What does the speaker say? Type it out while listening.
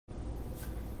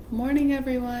Morning,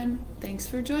 everyone. Thanks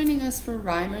for joining us for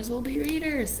Rhymers Will Be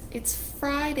Readers. It's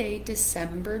Friday,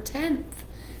 December 10th.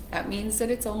 That means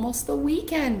that it's almost the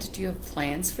weekend. Do you have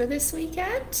plans for this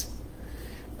weekend?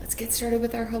 Let's get started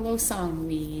with our hello song.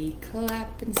 We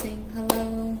clap and sing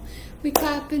hello. We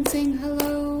clap and sing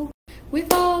hello.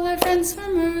 With all our friends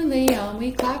from early on,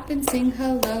 we clap and sing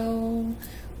hello.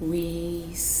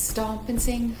 We stomp and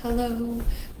sing hello.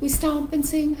 We stomp and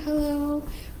sing hello.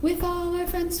 With all our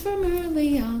friends from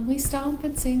early on, we stomp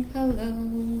and sing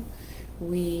hello.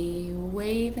 We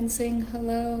wave and sing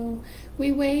hello.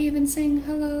 We wave and sing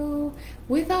hello.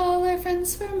 With all our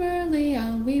friends from early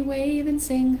on, we wave and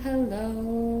sing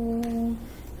hello.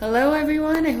 Hello,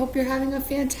 everyone. I hope you're having a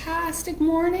fantastic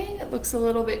morning. It looks a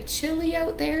little bit chilly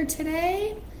out there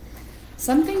today.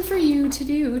 Something for you to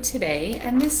do today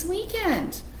and this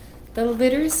weekend. The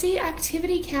literacy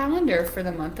activity calendar for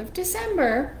the month of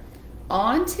December.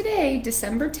 On today,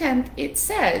 December 10th, it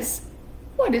says,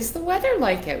 what is the weather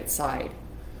like outside?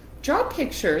 Draw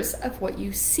pictures of what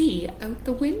you see out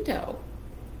the window.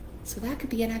 So that could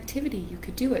be an activity you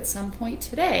could do at some point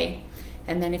today.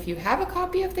 And then if you have a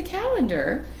copy of the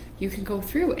calendar, you can go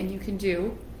through and you can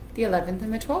do the 11th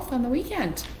and the 12th on the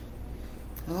weekend.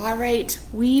 All right,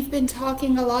 we've been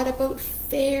talking a lot about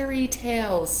fairy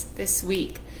tales this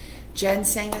week. Jen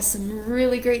sang us some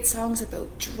really great songs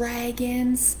about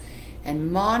dragons,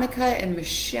 and Monica and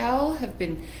Michelle have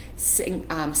been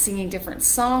singing different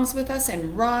songs with us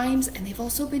and rhymes, and they've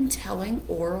also been telling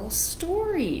oral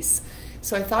stories.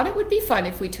 So I thought it would be fun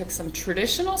if we took some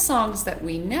traditional songs that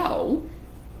we know,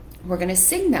 we're going to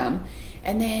sing them,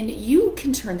 and then you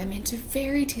can turn them into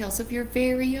fairy tales of your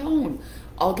very own.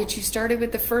 I'll get you started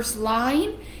with the first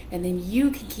line, and then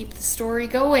you can keep the story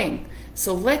going.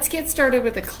 So let's get started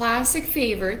with a classic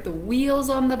favorite, The Wheels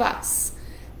on the Bus.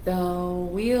 The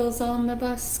wheels on the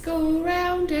bus go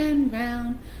round and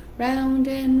round, round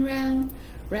and round,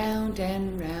 round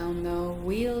and round. The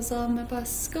wheels on the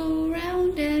bus go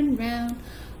round and round,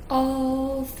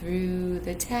 all through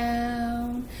the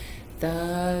town.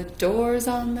 The doors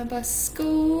on the bus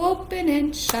go open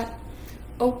and shut,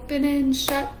 open and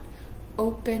shut,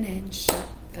 open and shut.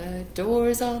 The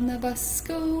doors on the bus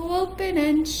go open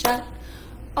and shut,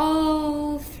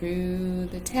 all through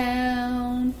the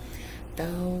town. The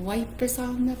wipers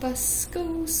on the bus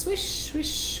go swish,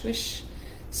 swish, swish,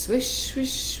 swish,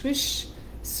 swish, swish,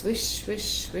 swish,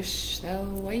 swish, swish. The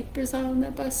wipers on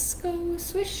the bus go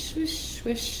swish, swish,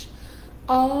 swish,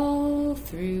 all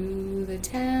through the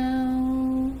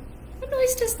town. What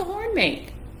noise does the horn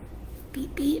make?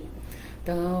 Beep, beep.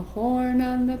 The horn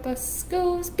on the bus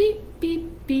goes beep,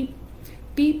 beep, beep,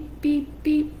 beep, beep,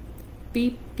 beep,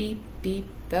 beep, beep, beep.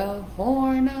 The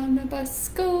horn on the bus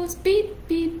goes beep,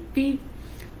 beep, beep,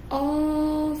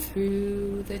 all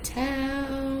through the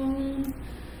town.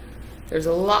 There's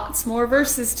lots more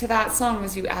verses to that song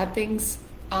as you add things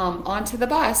onto the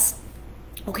bus.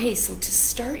 Okay, so to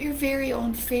start your very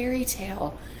own fairy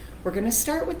tale, we're going to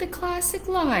start with the classic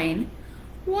line,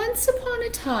 once upon a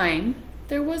time,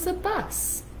 there was a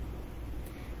bus.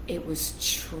 It was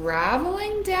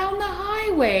traveling down the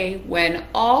highway when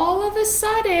all of a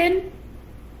sudden,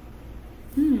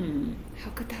 how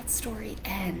could that story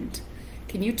end?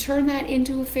 Can you turn that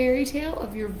into a fairy tale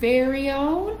of your very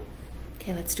own?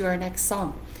 Okay, let's do our next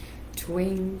song.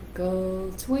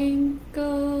 Twinkle,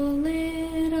 twinkle,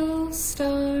 little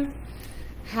star,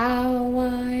 how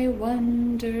I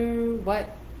wonder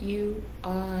what you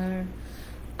are.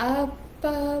 Up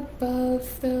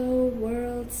above the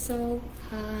world so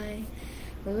high,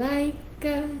 like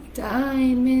a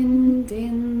diamond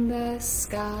in the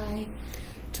sky.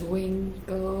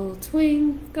 Twinkle,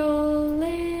 twinkle,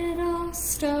 little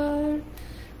star,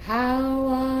 how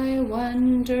I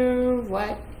wonder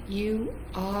what you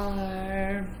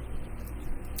are.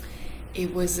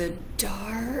 It was a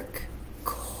dark,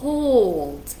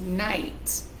 cold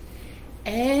night.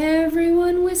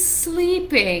 Everyone was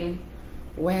sleeping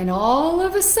when all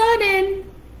of a sudden,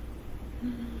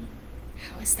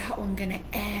 how is that one gonna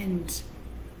end?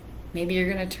 Maybe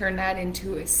you're gonna turn that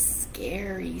into a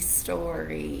scary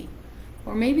story.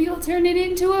 Or maybe you'll turn it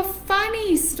into a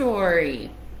funny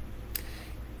story.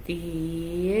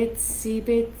 The itsy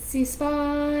bitsy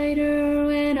spider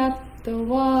went up the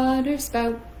water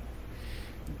spout.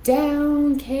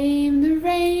 Down came the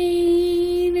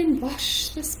rain and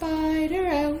washed the spider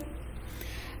out.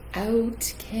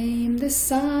 Out came the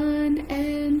sun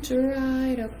and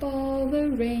dried up all the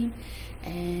rain.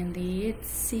 And the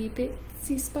itsy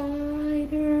bitsy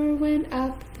spider went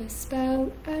up the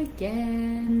spout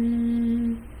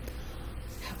again.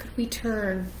 How could we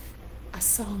turn a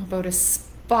song about a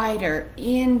spider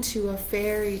into a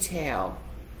fairy tale?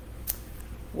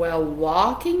 While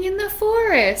walking in the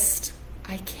forest,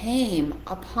 I came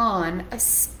upon a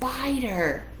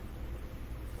spider.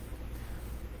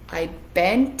 I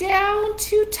bent down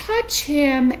to touch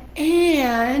him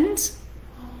and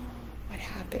what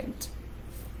happened?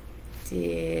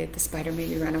 Did the spider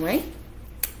maybe run away?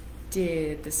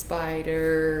 Did the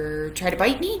spider try to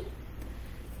bite me?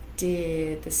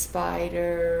 Did the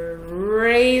spider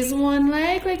raise one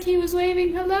leg like he was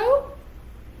waving hello?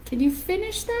 Can you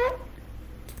finish that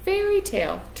fairy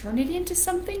tale? Turn it into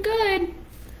something good.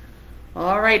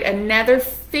 All right, another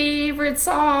favorite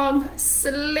song,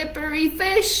 Slippery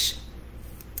Fish.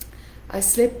 A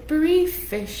slippery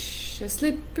fish,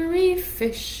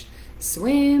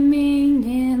 swimming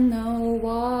in the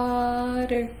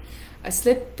water. A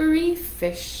slippery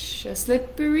fish,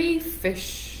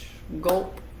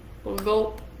 gulp,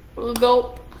 gulp,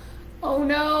 gulp. Oh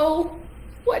no,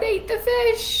 what ate the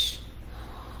fish?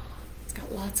 It's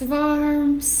got lots of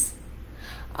arms.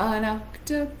 An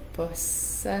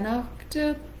octopus,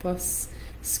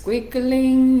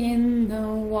 squiggling in the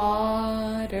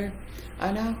water.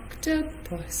 An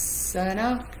octopus,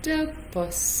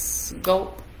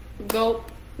 gulp,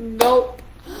 gulp, gulp.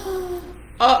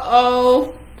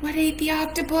 Uh-oh, what ate the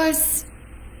octopus?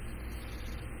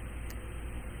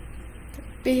 The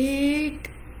big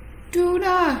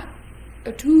tuna,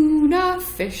 a tuna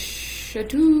fish,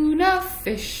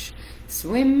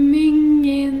 swimming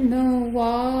in the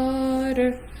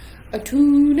water. A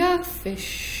tuna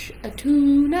fish,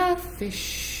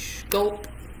 gulp,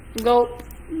 gulp,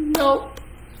 gulp.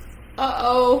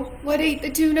 Uh-oh, what ate the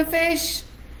tuna fish?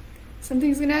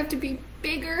 Something's gonna have to be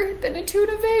bigger than a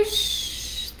tuna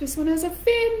fish. This one has a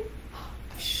fin.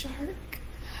 A shark,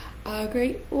 a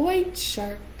great white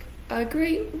shark,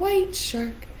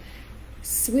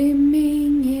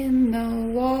 swimming in the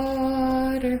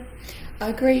water.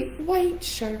 A great white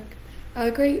shark,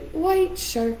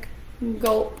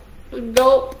 gulp,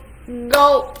 gulp,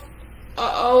 gulp.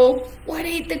 Uh-oh, what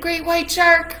ate the great white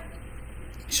shark?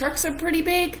 Sharks are pretty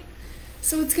big,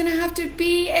 so it's gonna have to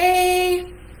be a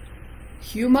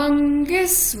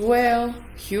humongous whale,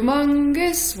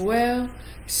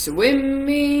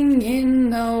 swimming in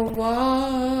the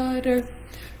water.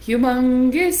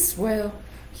 Humongous whale,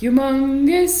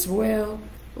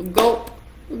 gulp,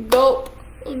 gulp,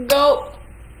 gulp,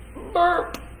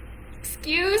 burp.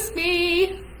 Excuse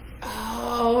me.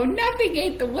 Oh, nothing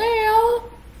ate the whale.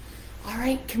 All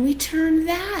right, can we turn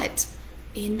that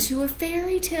into a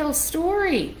fairy tale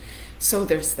story? So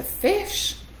there's the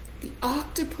fish, the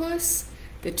octopus,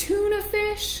 the tuna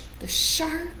fish, the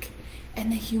shark,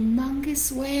 and the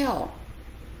humongous whale.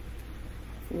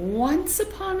 Once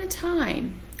upon a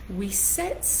time, we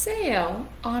set sail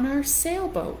on our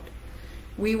sailboat.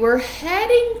 We were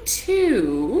heading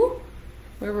to,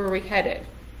 where were we headed?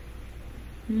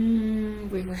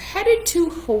 We were headed to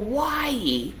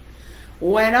Hawaii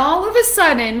when all of a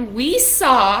sudden we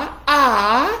saw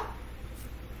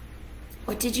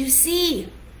what did you see?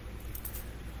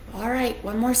 All right,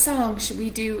 one more song. Should we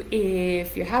do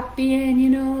If You're Happy and You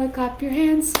Know It, Clap Your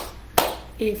Hands?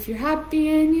 If you're happy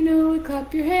and you know it,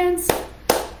 clap your hands.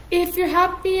 If you're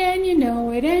happy and you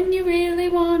know it and you really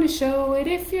want to show it.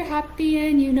 If you're happy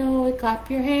and you know it, clap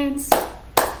your hands.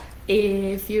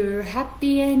 If you're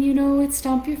happy and you know it,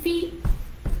 stomp your feet.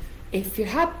 If you're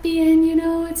happy and you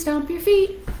know it, stomp your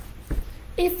feet.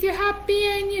 If you're happy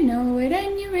and you know it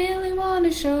and you really want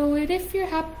to show it. If you're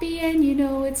happy and you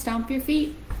know it, stomp your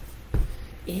feet.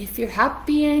 If you're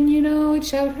happy and you know it,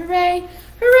 shout hooray,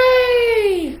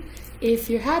 hooray. If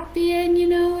you're happy and you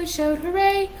know it, shout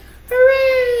hooray,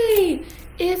 hooray.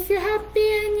 If you're happy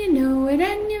and you know it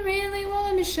and you really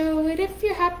want to show it. If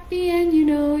you're happy and you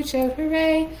know it, shout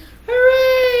hooray,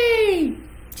 hooray.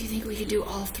 Do you think we could do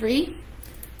all three?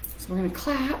 So we're going to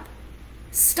clap,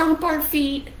 stomp our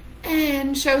feet,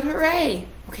 and shout hooray.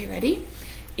 Okay, ready?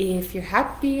 If you're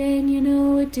happy and you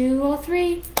know it, do all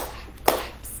three.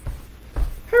 Claps.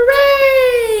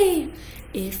 Hooray!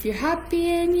 If you're happy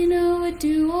and you know it,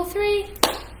 do all three.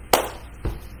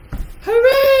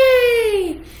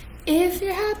 Hooray! If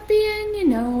you're happy and you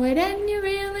know it and you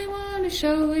really want to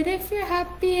show it. If you're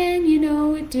happy and you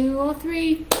know it, do all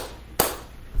three.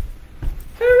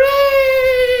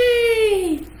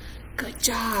 Hooray! Good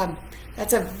job.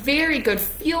 That's a very good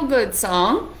feel-good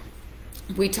song.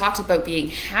 We talked about being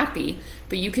happy,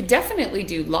 but you could definitely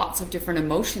do lots of different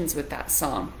emotions with that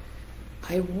song.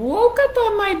 I woke up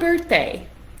on my birthday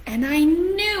and I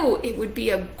knew it would be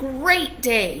a great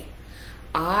day.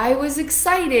 I was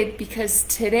excited because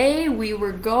today we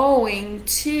were going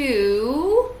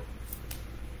to...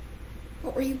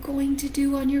 What were you going to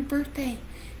do on your birthday?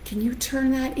 Can you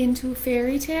turn that into a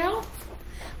fairy tale?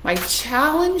 My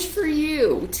challenge for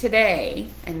you today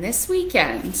and this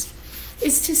weekend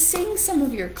is to sing some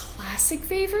of your classic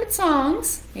favorite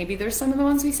songs. Maybe there's some of the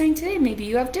ones we sang today, maybe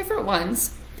you have different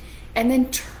ones. And then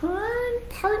turn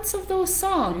parts of those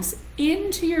songs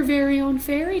into your very own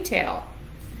fairy tale.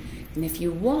 And if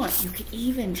you want, you could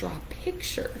even draw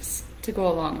pictures to go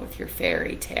along with your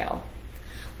fairy tale.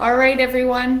 All right,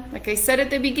 everyone. Like I said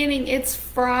at the beginning, it's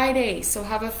Friday, so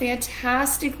have a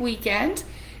fantastic weekend.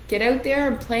 Get out there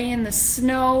and play in the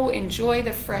snow, enjoy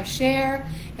the fresh air,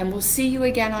 and we'll see you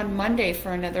again on Monday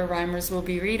for another Rhymers Will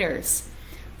Be Readers.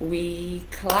 We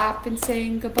clap and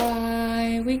sing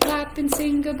goodbye, we clap and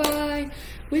sing goodbye.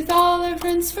 With all our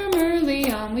friends from early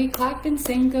on, we clap and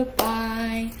sing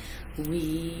goodbye.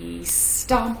 We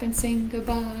stomp and sing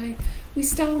goodbye, we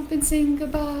stomp and sing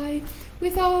goodbye.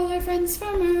 With all our friends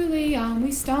from early on,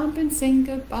 we stomp and sing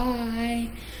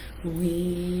goodbye.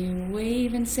 We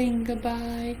wave and sing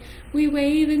goodbye, we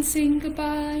wave and sing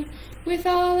goodbye. With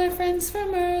all our friends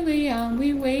from early on,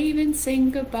 we wave and sing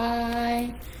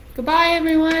goodbye. Goodbye,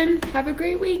 everyone. Have a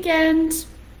great weekend.